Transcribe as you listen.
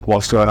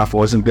What's going on,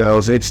 boys and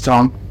girls? It's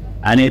Tom.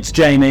 And it's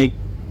Jamie.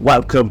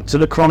 Welcome to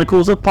the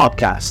Chronicles of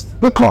Podcast.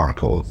 The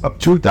Chronicles of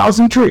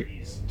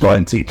 2003,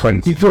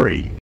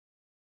 2023.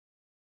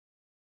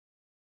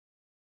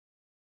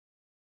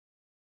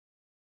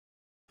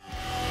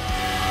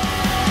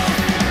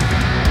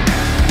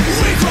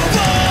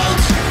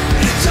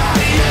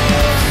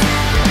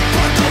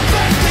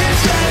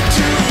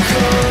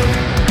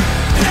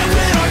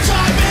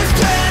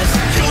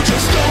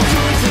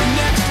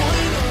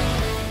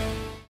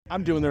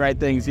 I'm doing the right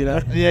things, you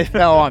know? Yeah,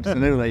 no,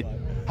 absolutely.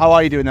 How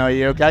are you doing now? Are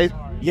you okay?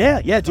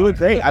 Yeah, doing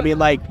great. I mean,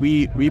 like,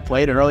 we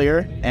played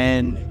earlier,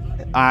 and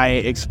I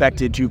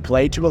expected to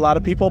play to a lot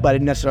of people, but I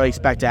didn't necessarily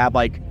expect to have,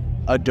 like,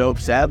 a dope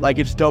set. Like,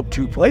 it's dope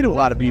to play to a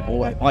lot of people,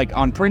 like,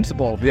 on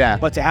principle. Yeah.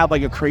 But to have,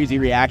 like, a crazy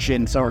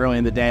reaction so early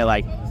in the day,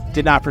 like,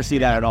 did not foresee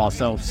that at all.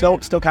 So, still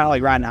kind of,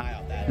 like, riding high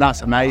on that.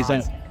 That's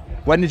amazing.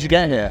 When did you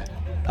get here?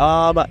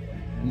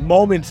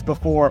 Moments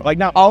before, like,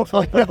 not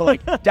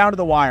like down to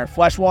the wire.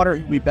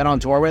 Fleshwater, we've been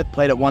on tour with,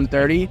 played at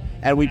 1:30,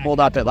 and we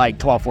pulled up at like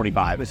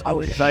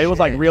 12:45. So it was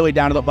like really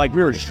down to the, like,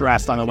 we were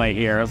stressed on the way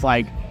here. It was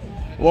like,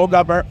 woke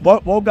up.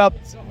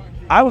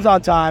 I was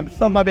on time.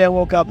 Some of my band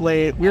woke up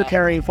late. We were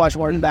carrying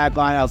Fleshwater in the back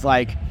line. I was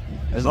like,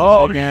 it's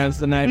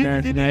the nightmare,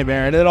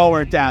 and it all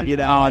worked out, you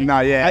know. Oh no,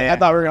 yeah. I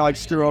thought we were gonna like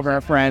screw over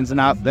our friends, and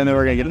then they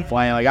were gonna get in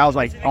flame. Like, I was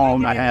like,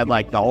 oh, I had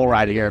like the whole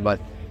ride here,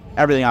 but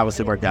everything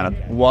obviously worked out.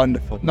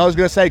 Wonderful. No, I was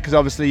going to say, because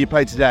obviously you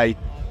played today,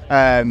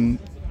 I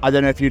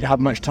don't know if you'd have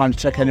much time to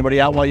check anybody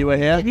out while you were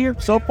here.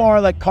 So far,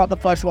 like, caught the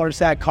Fleshwater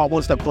set, caught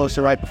one step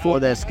closer right before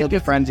this. Good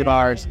friends of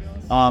ours.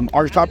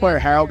 Our guitar player,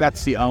 Harold, got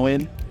to see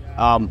Owen,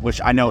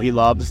 which I know he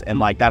loves, and,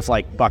 like, that's,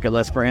 like, bucket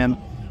list for him.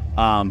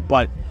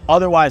 But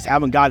otherwise,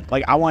 haven't got,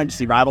 like, I wanted to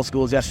see Rival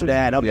Schools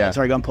yesterday. I know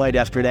Sorry Gun played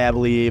yesterday, I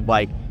believe.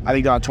 Like, I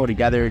think they're on tour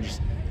together.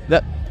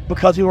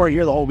 Because we weren't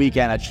here the whole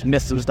weekend, I just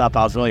missed some stuff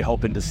I was really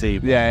hoping to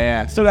see.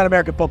 Yeah. Still got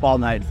American football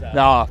night. So.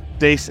 No,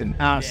 decent.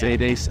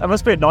 Decent. It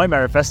must be a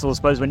nightmare at festival, I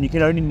suppose, when you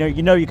can only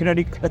you can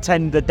only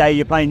attend the day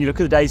you're playing. You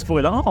look at the days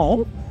before, you're like,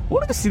 oh,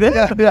 what did I see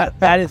that? Yeah.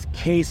 That is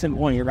case in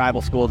point. Your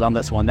Rival Schools on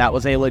this one. That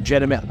was a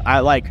legitimate. I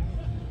like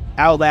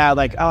out loud,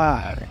 like,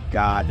 oh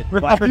God.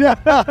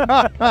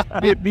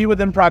 Be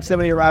within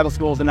proximity of Rival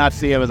Schools and not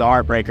see it was a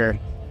heartbreaker.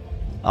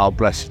 Oh,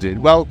 bless you, dude.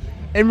 Well,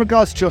 in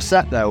regards to your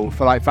set though,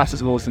 for like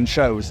festivals and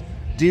shows,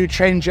 do you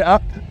change it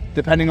up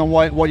depending on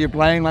what you're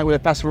playing, like with a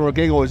festival or a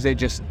gig, or is it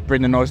just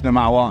bring the noise no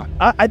matter what?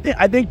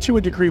 I think to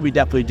a degree we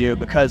definitely do,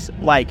 because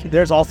like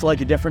there's also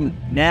like a different,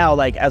 now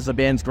like as the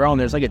band's grown,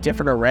 there's like a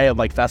different array of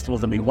like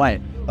festivals that we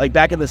went. Like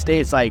back in the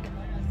States, like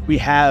we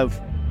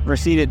have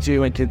proceeded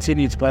to and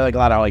continue to play like a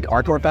lot of like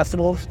hardcore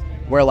festivals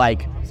where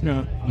like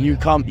you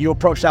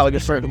approach that like a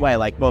certain way,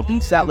 like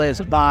both set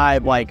list,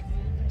 vibe, like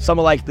some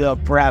of like the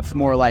perhaps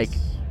more like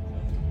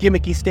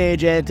gimmicky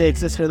stage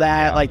antics, this or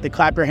that, like the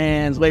clap your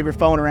hands, wave your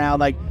phone around,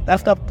 like that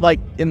stuff, like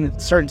in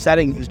certain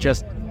settings is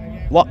just,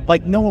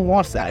 like no one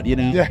wants that, you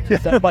know?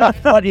 Yeah.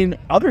 But in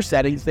other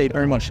settings, they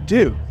very much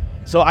do.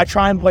 So I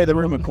try and play the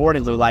room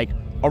accordingly. Like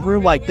a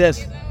room like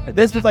this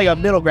was like a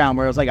middle ground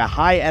where it was like a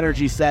high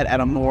energy set at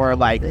a more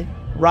like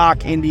rock,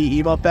 indie,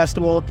 emo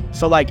festival.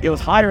 So like it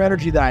was higher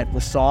energy than I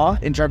saw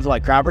in terms of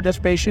like crowd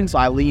participation, so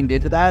I leaned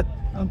into that.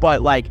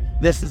 But like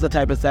this is the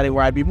type of setting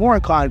where I'd be more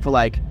inclined for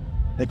like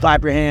the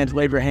clap your hands,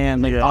 wave your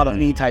hand, like all of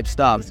me type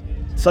stuff.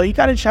 So you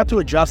kind of just have to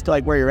adjust to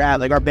like where you're at.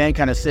 Like our band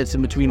kind of sits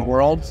in between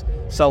worlds.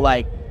 So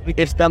like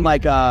it's been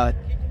like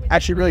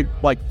actually really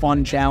like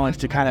fun challenge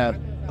to kind of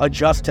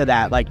adjust to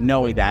that, like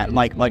knowing that,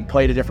 like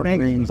play to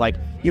different rooms. Like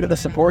even the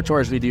support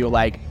tours we do,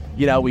 like,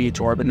 you know, we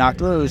tour but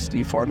knocked loose,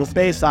 we toured the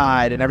space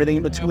side and everything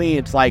in between.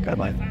 It's like I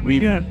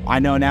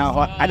know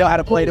how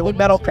to play to a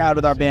metal crowd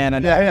with our band. I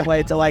know how to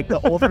play to like the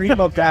older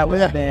emo crowd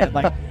with the band.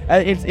 Like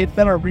it's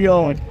been a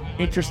real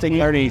interesting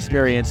learning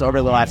experience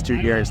over the last 2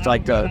 years to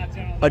like to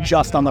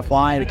adjust on the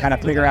fly and kind of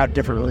figure out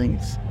different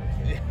things.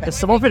 It's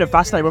something that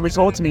fascinating when we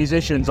talk to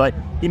musicians, like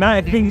the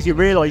amount of things you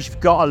realise you've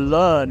got to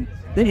learn.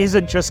 It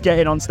isn't just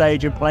getting on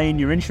stage and playing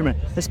your instrument,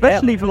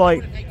 especially for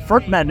like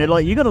frontmen. They're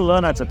like, you got to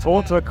learn how to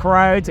talk to a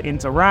crowd, to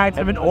interact,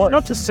 or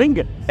not to sing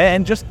it.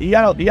 And just you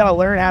gotta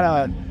learn how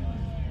to.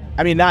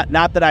 I mean, not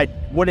that I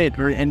wouldn't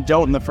and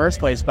don't in the first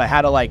place, but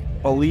how to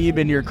like believe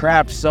in your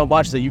craft so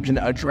much that you can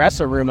address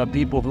a room of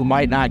people who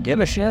might not give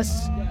a shit,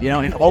 you know,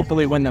 and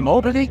hopefully win them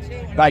over.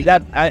 Like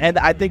that, and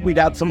I think we've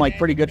had some like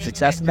pretty good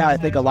success in that. I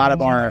think a lot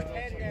of our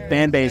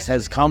fan base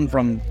has come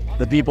from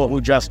the people who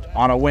just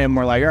on a whim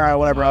were like, all right,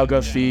 whatever, I'll go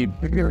see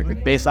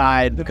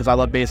Bayside because I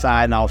love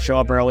Bayside and I'll show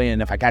up early,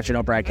 and if I catch an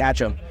opener, I catch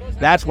them.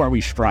 That's where we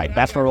strike.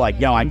 That's where we're like,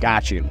 yo, I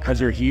got you because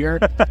you're here.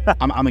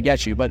 I'm gonna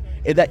get you. But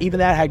even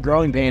that had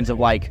growing pains of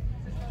like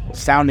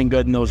sounding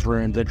good in those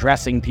rooms,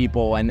 addressing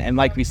people, and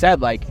like we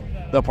said, like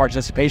the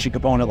participation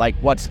component, like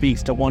what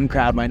speaks to one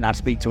crowd might not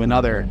speak to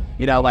another.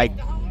 You know, like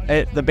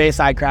the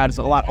Bayside crowd is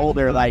a lot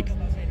older. Like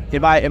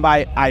if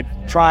I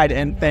tried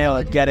and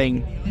failed at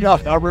getting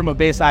a room of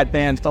Bayside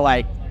fans to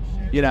like,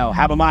 you know,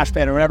 have a mosh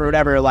pit or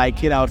whatever,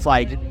 like, you know, it's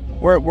like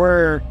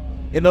we're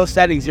in those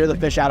settings, you're the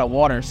fish out of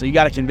water, so you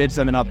got to convince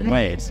them in other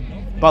ways.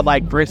 But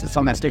like, for instance,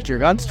 on that Stick to Your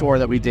Guns tour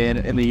that we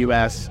did in the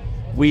U.S.,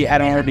 we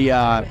had already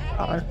a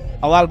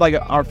lot of like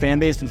our fan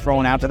base been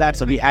thrown out to that,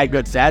 so we had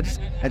good sets.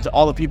 And to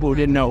all the people who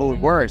didn't know who we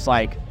were, it's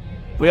like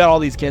we got all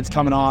these kids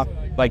coming out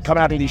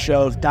to these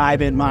shows,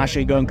 diving,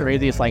 moshing, going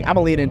crazy. It's like I'm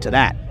gonna lead into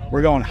that.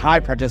 We're going high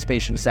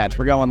participation sets.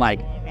 We're going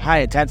like high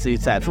intensity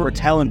sets. We're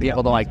telling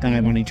people to like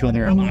dive on each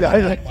other.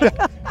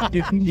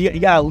 You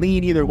gotta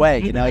lean either way.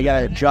 You know, you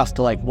gotta adjust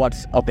to like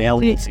what's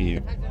available to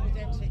you.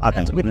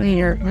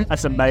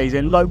 That's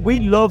amazing. Like,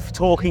 we love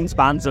talking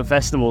bands and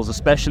festivals,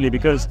 especially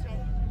because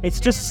it's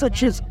just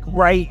such a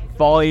great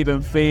vibe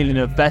and feeling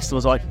of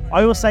festivals. Like,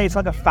 I always say it's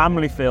like a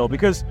family feel,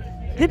 because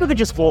people could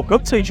just walk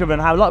up to each other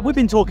and have, like, we've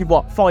been talking,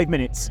 5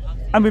 minutes?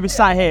 And we've been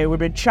sat here, we've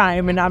been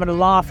chatting, and having a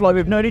laugh, like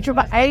we've known each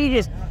other for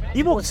ages.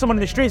 You walk to someone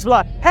in the streets,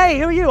 like, hey,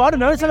 who are you? I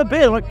don't know, let's have a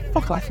beer. Like,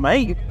 fuck off,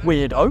 mate, you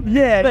weirdo.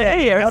 Yeah, but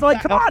here, it's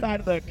like,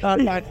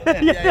 come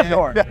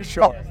on.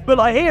 Sure. But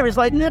like here, it's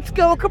like, let's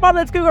go, come on,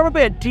 let's go have a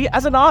beer.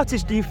 As an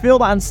artist, do you feel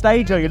that on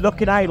stage, or you're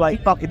looking out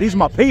like, fuck it, these are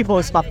my people,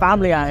 it's my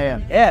family out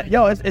here?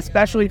 Yeah,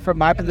 especially from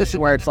my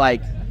position where it's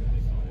like,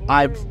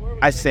 I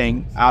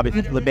sing,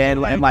 obviously, the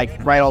band, and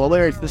like write all the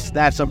lyrics, this,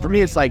 that. So for me,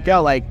 it's like,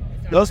 like,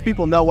 those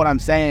people know what I'm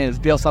saying, is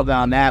feel something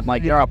on that,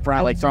 like they're up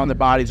front, like throwing their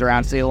bodies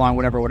around, sing along,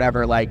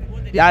 whatever, like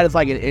that is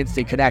like an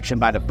instant connection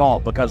by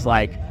default, because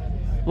like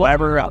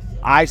whatever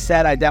I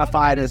said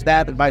identified as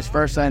that and vice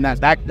versa, and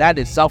that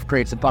itself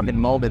creates a fucking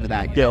moment of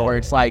that deal where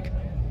it's like,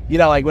 you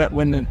know, like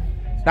when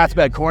not to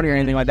be corny or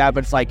anything like that,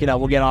 but it's like, you know,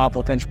 we'll get off,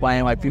 we'll finish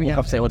playing, like people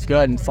come say what's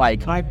good, and it's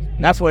like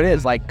that's what it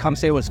is, like come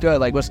say what's good,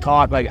 like let's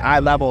talk, like eye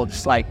level,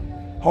 just like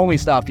homie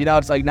stuff, you know.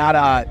 It's like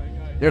not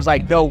there's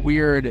like no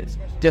weird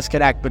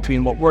disconnect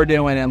between what we're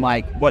doing and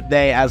like what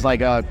they as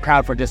like a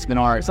crowd participant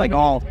are. It's like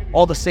all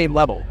the same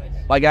level.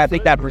 Like I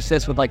think that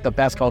persists with like the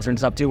fest culture and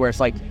stuff too, where it's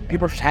like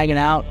people are just hanging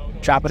out,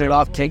 chopping it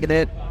off, kicking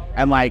it,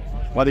 and like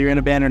whether you're in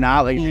a band or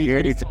not, like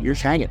you're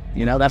just hanging.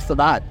 You know, that's the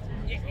vibe.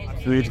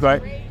 It's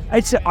great.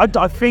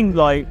 I think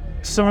like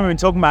someone been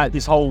talking about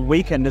this whole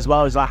weekend as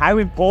well, is like how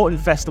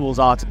important festivals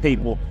are to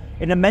people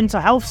in a mental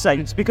health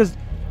sense, because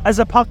as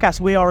a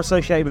podcast, we are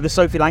associated with the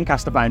Sophie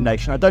Lancaster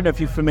Foundation. I don't know if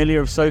you're familiar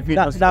with Sophie.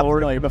 Not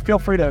familiar, but feel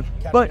free to.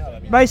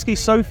 But basically,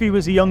 Sophie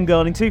was a young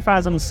girl in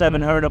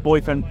 2007. Her and her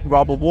boyfriend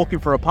Rob were walking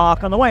for a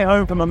park on the way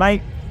home from a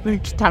mate. We were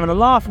just having a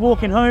laugh,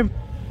 walking home,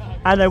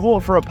 and they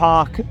walked for a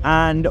park.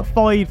 And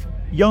 5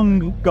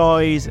 young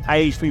guys,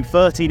 aged between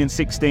 13 and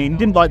 16,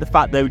 didn't like the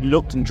fact they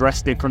looked and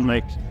dressed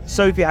differently.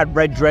 Sophie had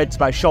red dreads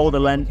by shoulder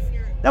length.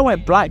 They wore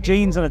black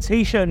jeans and a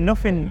t-shirt,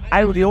 nothing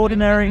out of the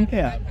ordinary.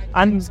 Yeah.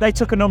 And they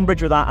took an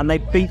umbrage with that, and they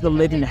beat the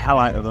living hell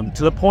out of them,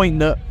 to the point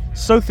that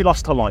Sophie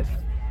lost her life.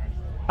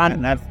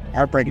 And that's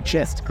heartbreaking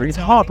shit. It's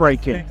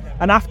heartbreaking.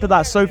 And after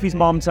that, Sophie's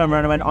mom turned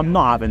around and went, I'm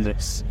not having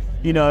this.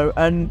 You know,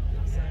 and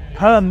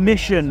her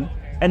mission,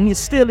 and it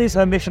still is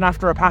her mission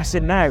after her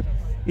passing now,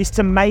 is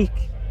to make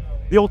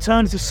the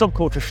alternative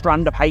subculture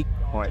strand of hate.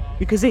 Right.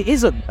 Because it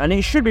isn't, and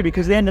it should be,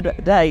 because at the end of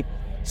the day,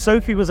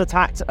 Sophie was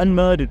attacked and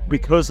murdered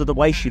because of the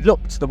way she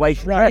looked, the way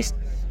she dressed.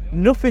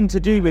 Nothing to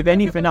do with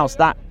anything else,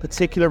 that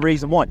particular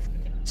reason why.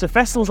 So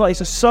festivals like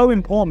this are so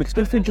important, because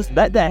people can just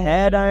let their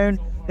hair down,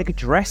 they can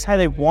dress how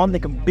they want, they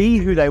can be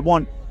who they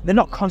want. They're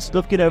not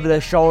constantly looking over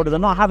their shoulder, they're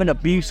not having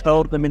abuse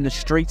hurled at them in the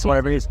streets or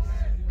whatever it is.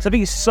 So I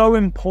think it's so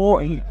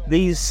important,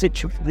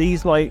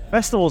 these like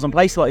festivals and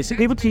places like this, so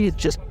people to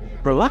just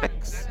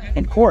relax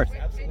in court.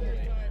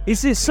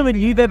 Is this something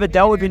you've ever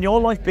dealt with in your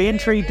life, being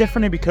treated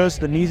differently because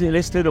the music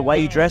listed, the way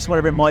you dress,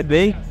 whatever it might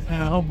be?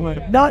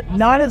 Not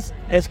as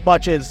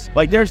much as,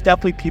 like, there's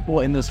definitely people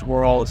in this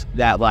world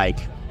that, like,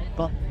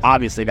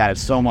 obviously that is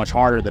so much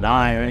harder than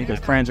I or any of his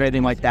friends or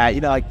anything like that.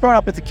 You know, like, growing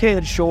up as a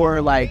kid, sure,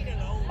 like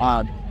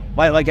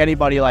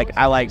anybody, like,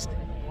 I like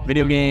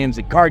video games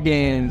and card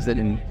games,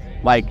 and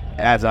like,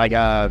 as, like,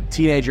 a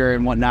teenager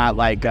and whatnot,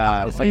 like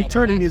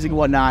turning music and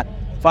whatnot.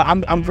 But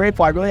I'm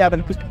grateful. I really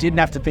didn't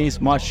have to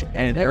face much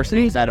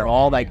adversities at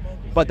all. Like,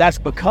 but that's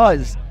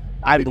because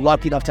I'm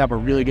lucky enough to have a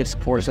really good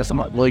support system,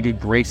 a really good,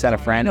 great set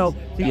of friends.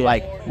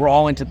 Like, we're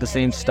all into the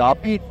same stuff.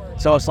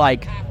 So it's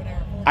like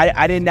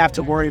I didn't have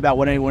to worry about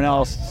what anyone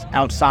else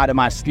outside of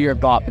my sphere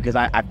thought, because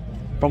I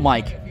from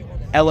like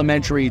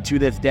elementary to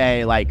this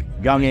day, like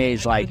young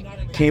age,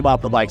 like came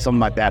up with like some of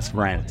my best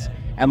friends.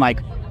 And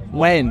like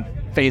when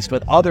faced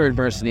with other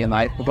adversity in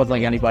life, because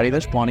like anybody,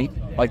 there's plenty.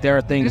 Like, there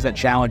are things that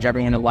challenge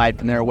everyone in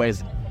life, and there are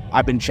ways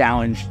I've been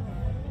challenged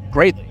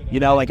greatly, you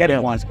know, like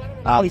everyone's.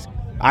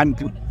 I'm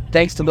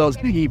thanks to those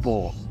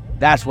people,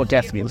 that's what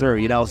gets me through,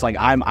 you know. It's like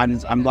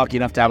I'm lucky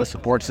enough to have a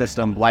support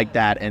system like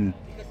that, and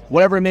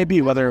whatever it may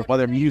be,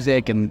 whether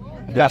music and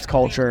best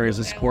culture is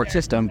a support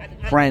system,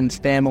 friends,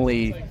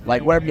 family,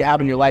 like whatever you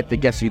have in your life that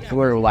gets you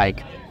through,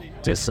 like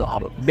just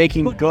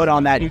making good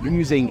on that,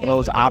 using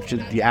those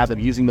options you have,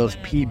 using those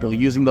people,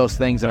 using those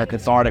things that are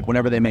cathartic,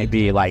 whenever they may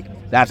be, like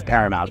that's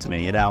paramount to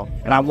me, you know.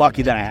 And I'm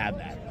lucky that I have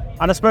that.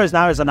 And I suppose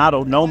now as an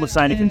adult, no one would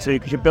say anything to you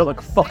because you built like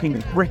a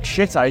fucking brick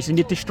shithouse and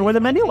you destroy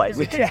them anyways.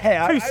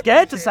 Too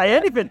scared to say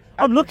anything.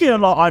 I'm looking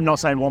at like, I'm not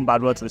saying one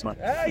bad word to this man.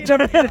 You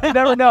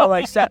never know.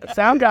 Like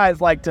sound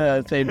guys like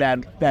to say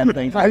bad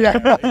things.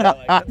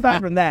 Aside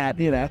from that,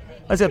 you know.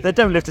 As if they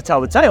don't live to tell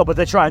the tale, but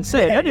they try and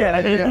say it.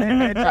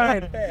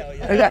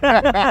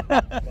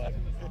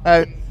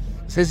 So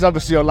this is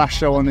obviously your last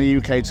show on the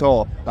UK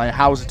tour. Like,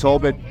 how's the tour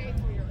been?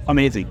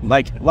 Amazing.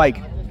 Like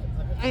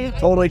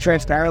totally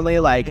transparently,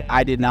 like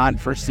I did not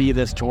foresee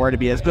this tour to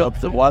be as good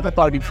as it was. I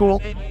thought it'd be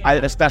cool. I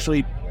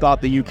especially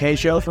thought the UK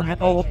shows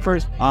were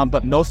first,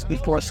 but most of the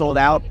tour sold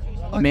out.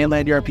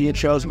 Mainland European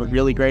shows were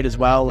really great as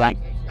well. Like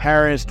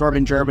Paris,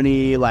 Dortmund,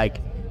 Germany,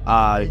 like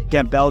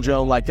Ghent,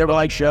 Belgium. Like there were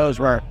like shows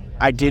where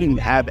I didn't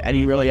have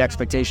any really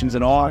expectations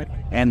at all,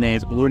 and they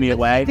blew me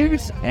away.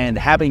 And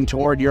having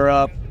toured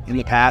Europe in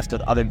the past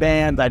with other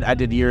bands, I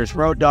did years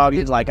Road Dogg.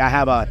 Like I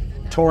have a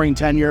touring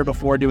tenure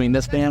before doing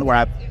this band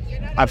where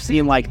I've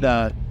seen like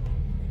the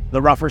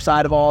rougher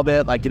side of all of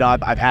it. Like, you know,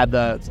 I've had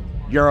the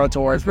Euro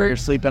tours where you're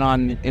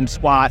sleeping in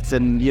squats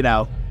and, you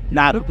know,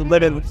 not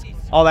living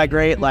all that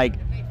great. Like,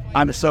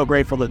 I'm so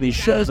grateful that these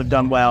shows have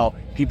done well.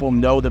 People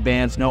know the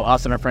bands, know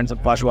us and our friends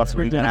at Flush What's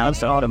Freaking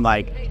Out, and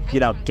like, you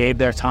know, gave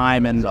their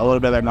time and a little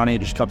bit of their money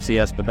to just come see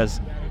us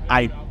because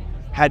I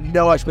had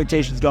no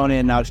expectations going in.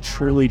 And I was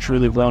truly,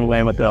 truly blown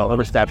away with the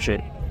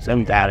reception. So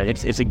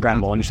it's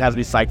incredible, and just has to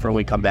be psyched for when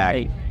we come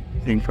back.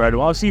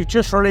 Incredible. Obviously, you've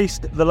just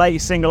released the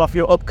latest single off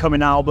your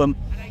upcoming album,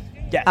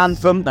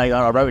 Anthem. There you go,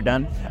 I wrote it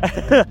down.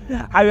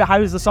 How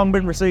has the song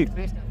been received?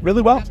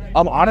 Really well.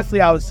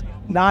 Honestly, I was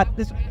not,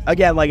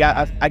 again, like,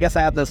 I guess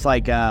I have this,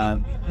 like,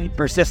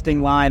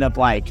 persisting line of,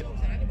 like,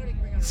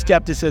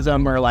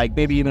 skepticism or, like,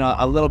 maybe even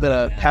a little bit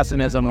of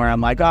pessimism where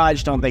I'm like, I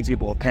just don't think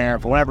people will care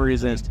for whatever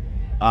reason.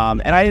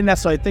 And I didn't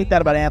necessarily think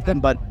that about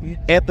Anthem, but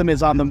Anthem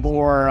is on the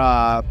more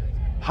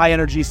high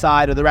energy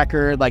side of the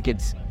record. Like,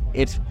 it's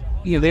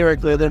you know,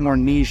 lyrically a little more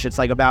niche. It's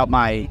like about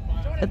my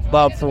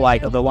love for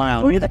like the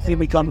line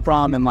we come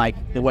from and like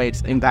the way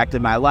it's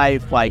impacted my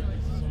life. Like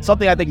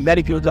something I think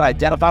many people can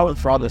identify with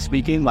for all the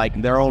speaking,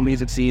 like their own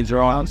music scenes,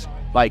 their own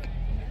like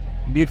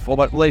beautiful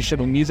relationship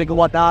with music and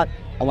whatnot,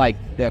 and like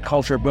the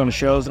culture of going to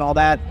shows and all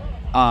that.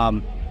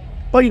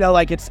 But you know,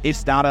 like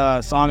it's not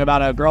a song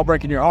about a girl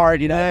breaking your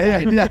heart. You know,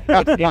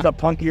 it's a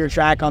punkier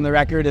track on the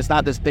record. It's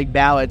not this big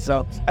ballad.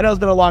 So I know it's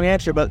been a long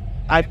answer, but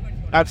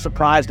I'm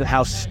surprised at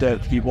how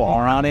stoked people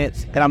are on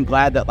it, and I'm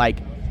glad that like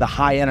the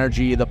high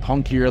energy, the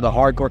punkier, the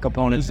hardcore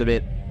components of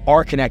it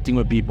are connecting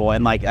with people,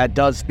 and like that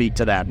does speak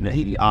to that.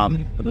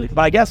 But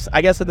I guess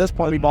at this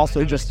point we've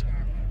also just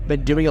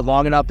been doing it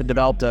long enough and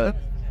developed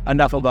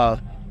enough of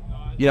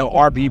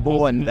our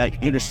people and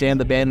that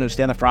understand the band,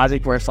 understand the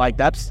project, where it's like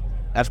that's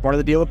part of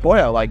the deal with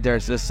Koyo. Like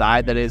there's this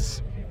side that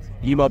is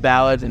emo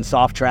ballads and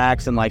soft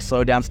tracks and like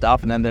slow down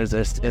stuff, and then there's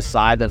this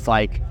side that's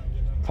like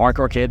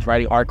hardcore kids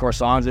writing hardcore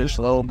songs. It's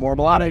a little more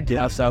melodic, you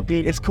know. So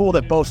it's cool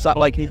that both sides,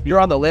 like you're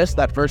on the list.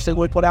 That first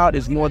single we put out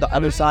is more the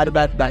other side of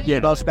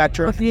that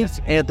spectrum.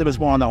 Anthem is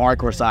more on the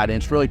hardcore side,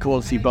 and it's really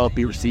cool to see both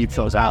be received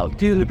so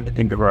out.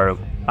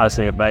 I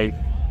see it, mate.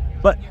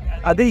 But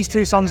these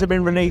two songs have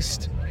been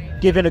released,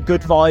 giving a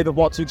good vibe of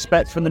what to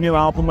expect from the new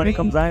album when it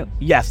comes out.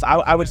 Yes,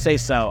 I would say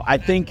so. I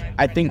think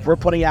we're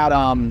putting out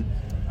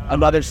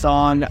another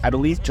song, I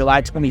believe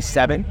July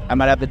 27th. I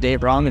might have the date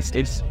wrong.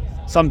 It's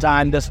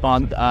sometime this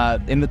month,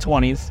 in the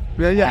 20s.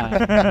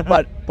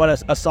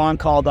 But a song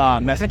called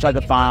Message Like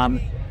a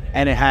Bomb,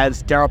 and it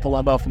has Daryl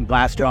Palumbo from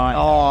Glassjaw.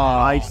 Oh,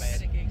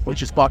 nice.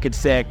 Which is fucking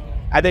sick.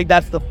 I think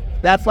that's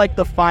like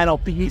the final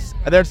piece.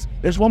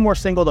 There's one more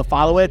single to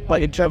follow it,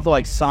 but in terms of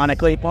like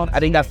sonically, I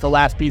think that's the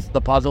last piece of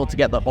the puzzle to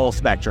get the whole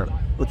spectrum.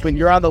 When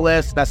you're on the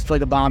list, Message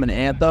Like a Bomb and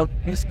Anthem,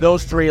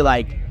 those three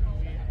like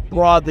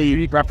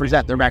broadly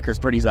represent the record's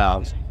pretty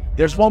well.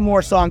 There's one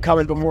more song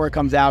coming before it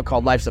comes out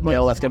called Life's a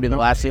Pill. That's going to be the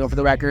last single for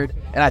the record.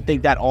 And I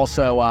think that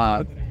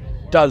also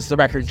does the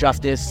record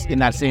justice in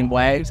that same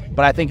way.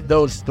 But I think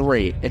those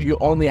three, if you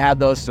only have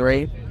those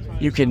three,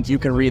 you can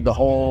read the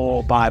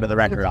whole vibe of the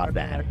record out of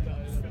that.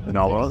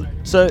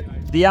 So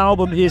the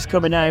album is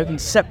coming out in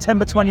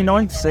September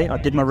 29th. See, I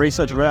did my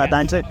research right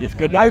down to it. It's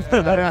good.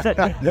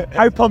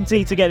 How pumped are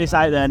you to get this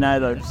out there now,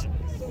 though?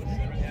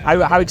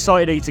 How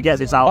excited are you to get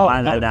this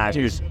out there now?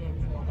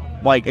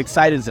 Like,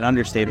 excited is an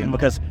understatement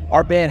because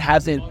our band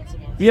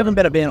we haven't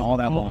been a band all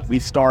that long. We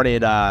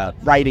started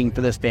writing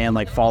for this band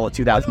like fall of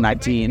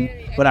 2019,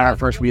 put out our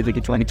first music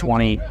in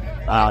 2020.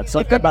 So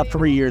like about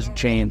 3 years of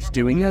change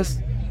doing this.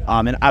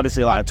 And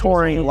obviously a lot of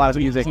touring, a lot of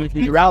music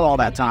throughout all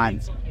that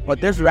time. But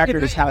this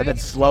record is how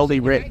it's slowly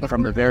written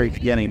from the very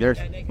beginning. There's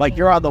like,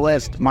 you're on the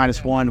list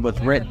 -1 was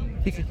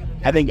written.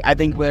 I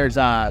think there's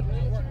that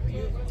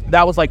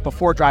was like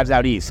before Drives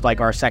Out East, like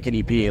our second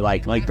EP,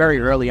 like very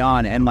early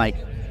on, and like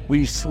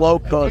we slow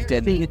cooked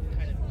and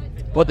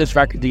put this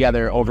record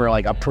together over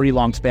like a pretty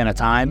long span of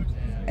time.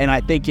 And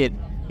I think it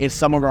is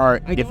some of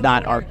our, if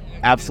not our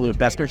absolute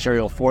best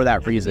material for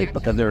that reason,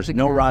 because there was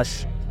no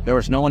rush. There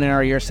was no one in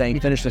our ear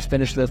saying, finish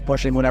this,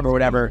 pushing,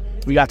 whatever.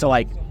 We got to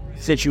like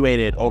situate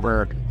it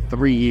over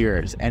 3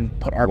 years and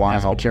put our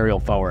best material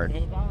forward.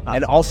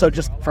 And also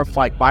just from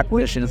like my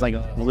position as like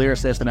a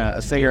lyricist and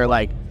a singer,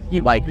 like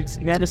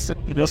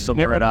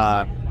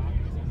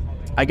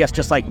I guess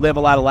just like live a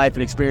lot of life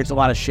and experience a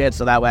lot of shit,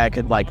 so that way I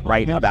could like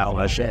write about all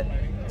that shit.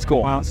 It's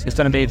cool. Wow. It's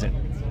been amazing.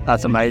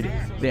 That's amazing.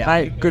 Yeah.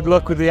 Hey, good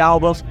luck with the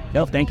album.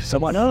 No, thank you so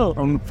much.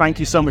 No, thank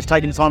you so much for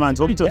taking the time and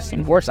talking to us.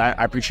 Of course, I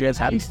appreciate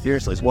it.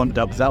 Seriously, it's one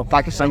dub out.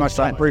 Thank you so much.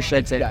 I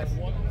appreciate it.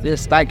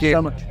 Yes, Thank you.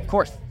 so much. Of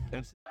course.